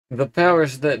The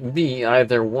powers that be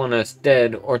either want us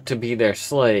dead or to be their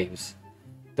slaves.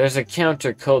 There's a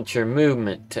counterculture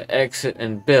movement to exit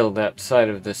and build outside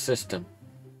of the system.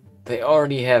 They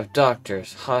already have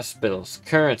doctors, hospitals,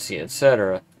 currency,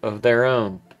 etc. of their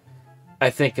own. I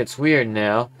think it's weird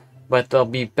now, but they'll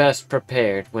be best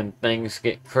prepared when things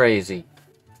get crazy.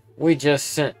 We just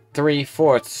sent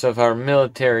 3/4 of our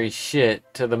military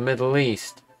shit to the Middle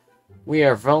East. We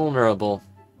are vulnerable.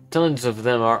 Tons of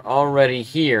them are already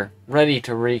here, ready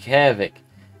to wreak havoc.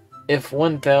 If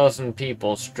 1,000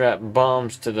 people strap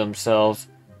bombs to themselves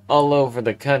all over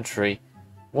the country,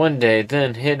 one day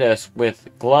then hit us with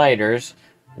gliders,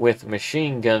 with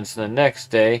machine guns the next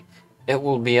day, it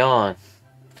will be on.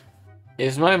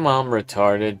 Is my mom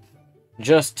retarded?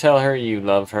 Just tell her you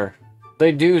love her.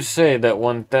 They do say that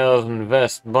 1,000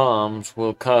 vest bombs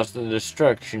will cause the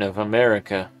destruction of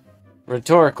America.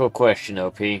 Rhetorical question,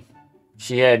 OP.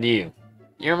 She had you.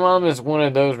 Your mom is one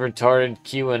of those retarded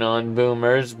QAnon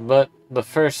boomers, but the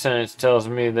first sentence tells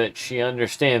me that she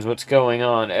understands what's going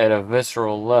on at a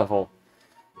visceral level.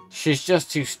 She's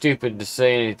just too stupid to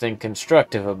say anything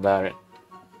constructive about it.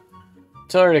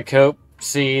 Tell her to cope,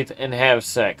 seethe, and have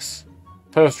sex.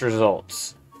 Post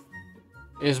results.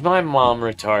 Is my mom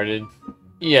retarded?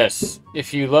 Yes.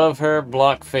 If you love her,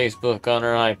 block Facebook on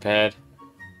her iPad.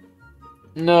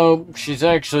 No, she's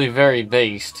actually very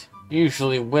based.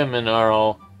 Usually women are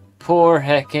all poor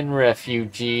heckin'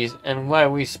 refugees, and why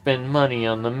we spend money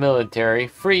on the military.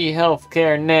 Free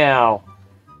healthcare now!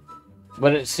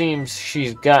 But it seems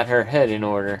she's got her head in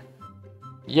order.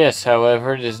 Yes,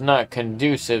 however, it is not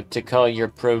conducive to call your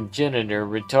progenitor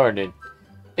retarded.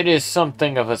 It is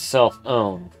something of a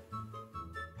self-own.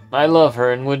 I love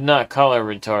her and would not call her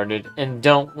retarded, and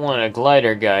don't want a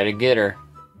glider guy to get her.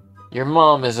 Your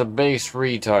mom is a base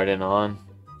retard and on.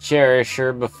 Cherish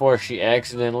her before she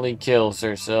accidentally kills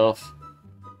herself.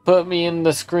 Put me in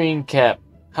the screen cap.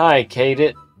 Hi-Kate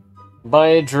it. Buy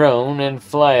a drone and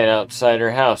fly it outside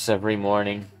her house every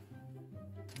morning.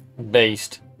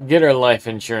 Based. Get her life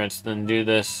insurance, then do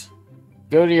this.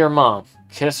 Go to your mom.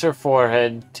 Kiss her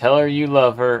forehead. Tell her you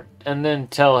love her. And then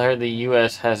tell her the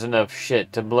US has enough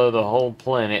shit to blow the whole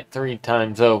planet 3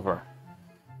 times over.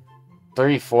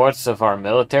 3/4 of our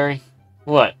military?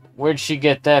 What? Where'd she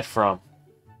get that from?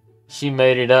 She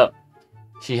made it up.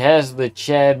 She has the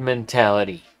Chad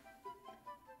mentality.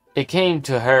 It came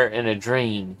to her in a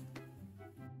dream.